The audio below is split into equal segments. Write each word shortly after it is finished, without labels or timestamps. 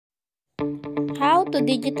How to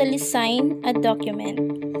digitally sign a document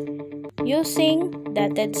using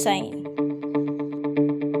dotted sign.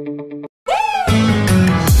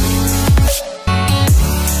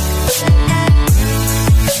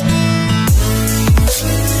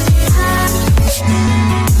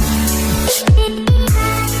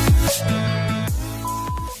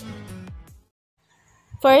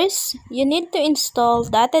 First, you need to install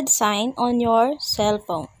dotted sign on your cell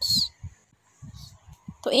phones.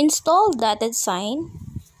 To install dotted sign,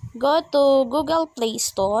 go to Google Play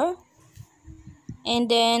Store and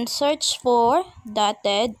then search for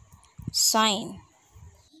dotted sign.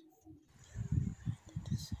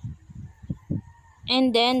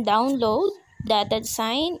 And then download dotted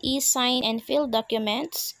sign, e-sign, and fill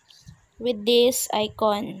documents with this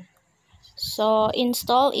icon. So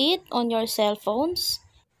install it on your cell phones.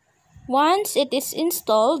 Once it is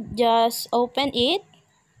installed, just open it,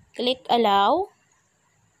 click allow,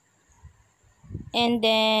 and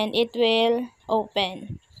then it will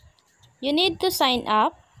open. You need to sign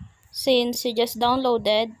up since you just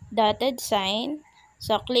downloaded dotted sign.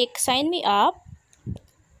 So click sign me up,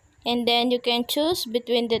 and then you can choose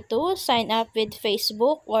between the two, sign up with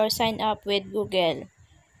Facebook or sign up with Google.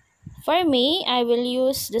 For me, I will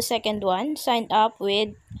use the second one, sign up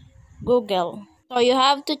with Google. So you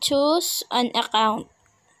have to choose an account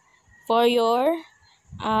for your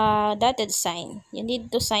dotted sign. You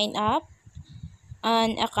need to sign up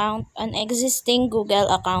an existing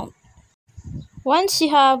Google account. Once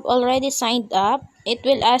you have already signed up, it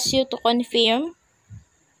will ask you to confirm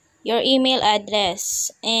your email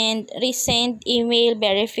address and resend email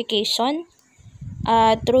verification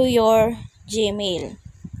through your Gmail.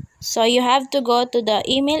 So you have to go to the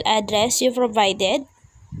email address you provided.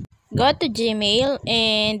 Go to Gmail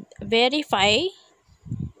and verify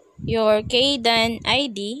your Kaydan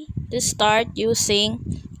ID to start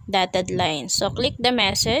using dotted line. So click the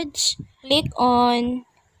message, click on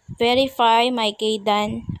verify my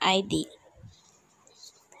Kaydan ID.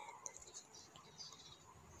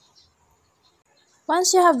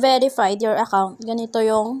 Once you have verified your account, ganito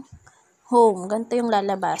yung home, ganito yung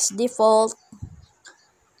lalabas, default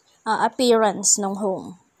appearance ng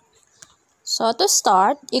home. So to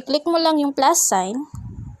start, i-click mo lang yung plus sign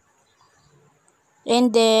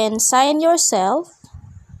and then sign yourself.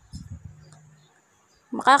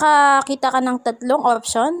 Makakakita ka ng tatlong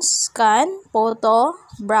options, scan, photo,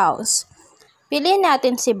 browse. Piliin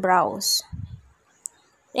natin si browse.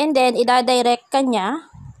 And then, ida-direct ka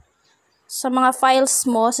niya sa mga files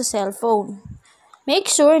mo sa cellphone.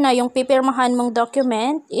 Make sure na yung pipirmahan mong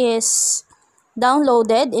document is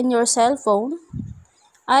downloaded in your cellphone.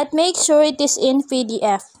 At make sure it is in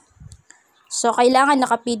PDF. So, kailangan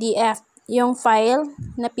naka-PDF yung file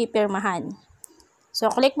na pipirmahan.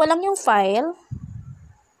 So, click mo lang yung file.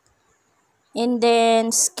 And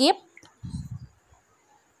then, skip.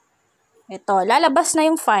 Ito, lalabas na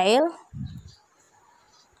yung file.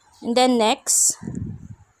 And then, next.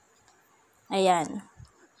 Ayan.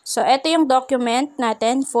 So, ito yung document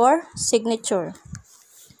natin for signature.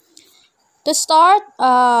 To start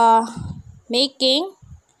making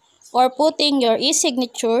or putting your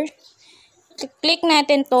e-signature, click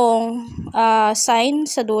natin tong sign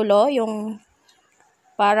sa dulo, yung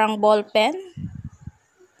parang ball pen.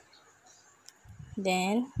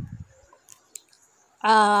 Then,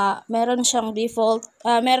 meron siyang default,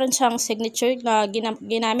 meron siyang signature na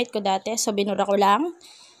ginamit ko dati, so binura ko lang.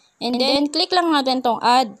 And then, click lang natin tong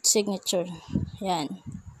add signature. Yan.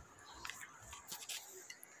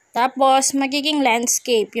 Tapos, magiging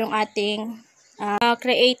landscape yung ating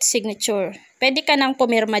create signature. Pwede ka nang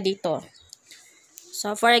pumirma dito.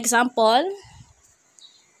 So, for example,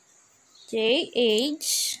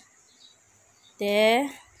 J.H. de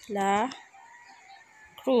la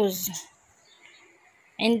Cruz.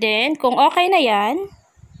 And then, kung okay na yan,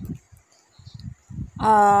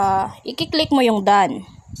 i-click mo yung done.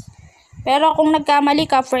 Pero kung nagkamali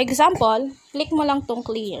ka, for example, click mo lang tong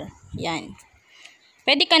clear. Yan.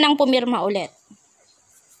 Pwede ka nang pumirma ulit.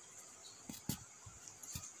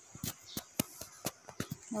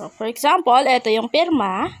 For example, ito yung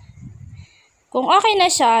pirma. Kung okay na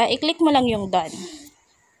siya, i-click mo lang yung done.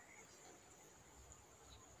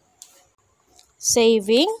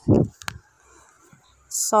 Saving.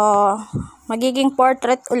 So, magiging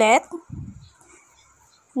portrait ulit.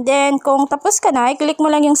 Then, kung tapos ka na, i-click mo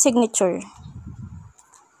lang yung signature.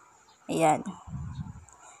 Ayan.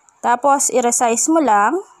 Tapos, i-resize mo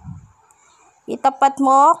lang. Itapat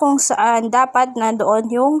mo kung saan dapat nandoon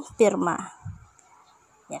yung pirma.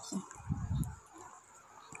 Ayan.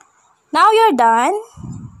 Now, you're done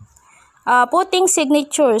putting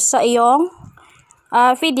signatures sa iyong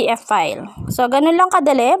PDF file. So, ganun lang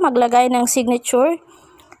kadali maglagay ng signature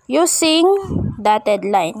using dotted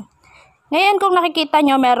line. Ngayon, kung nakikita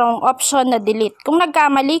nyo, merong option na delete. Kung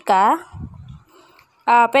nagkamali ka,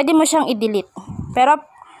 pwede mo siyang i-delete. Pero,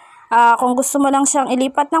 kung gusto mo lang siyang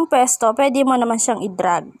ilipat ng pwesto, pwede mo naman siyang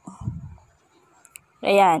i-drag.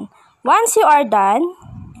 Ayan. Once you are done,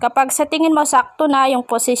 kapag sa tingin mo sakto na yung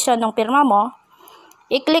position ng pirma mo,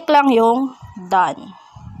 i-click lang yung done.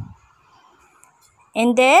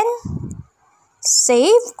 And then,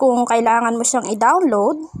 save kung kailangan mo siyang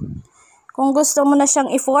i-download. Kung gusto mo na siyang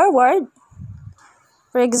i-forward,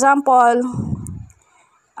 for example,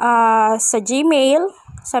 sa Gmail,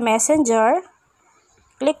 sa Messenger,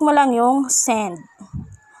 click mo lang yung send.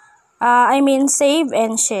 Save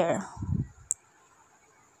and share.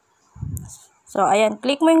 So, ayan,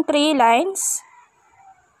 click mo yung 3 lines.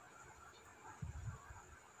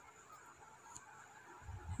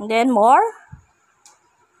 And then more.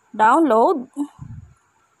 Download.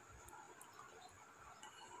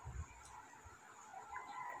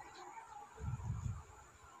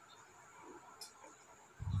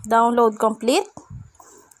 Download complete.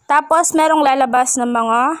 Tapos, merong lalabas ng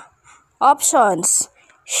mga options.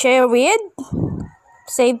 Share with,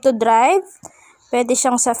 save to drive, pwede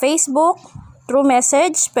siyang sa Facebook, through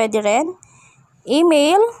message, pwede rin,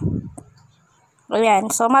 email,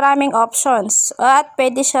 ayan. So, maraming options. At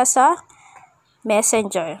pwede siya sa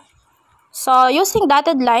Messenger. So, using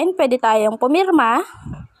dotted line, pwede tayong pumirma.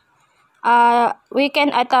 We can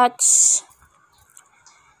attach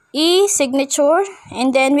e-signature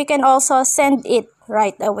and then we can also send it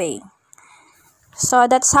right away. So,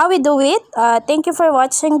 that's how we do it. Thank you for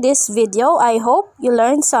watching this video. I hope you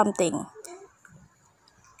learned something.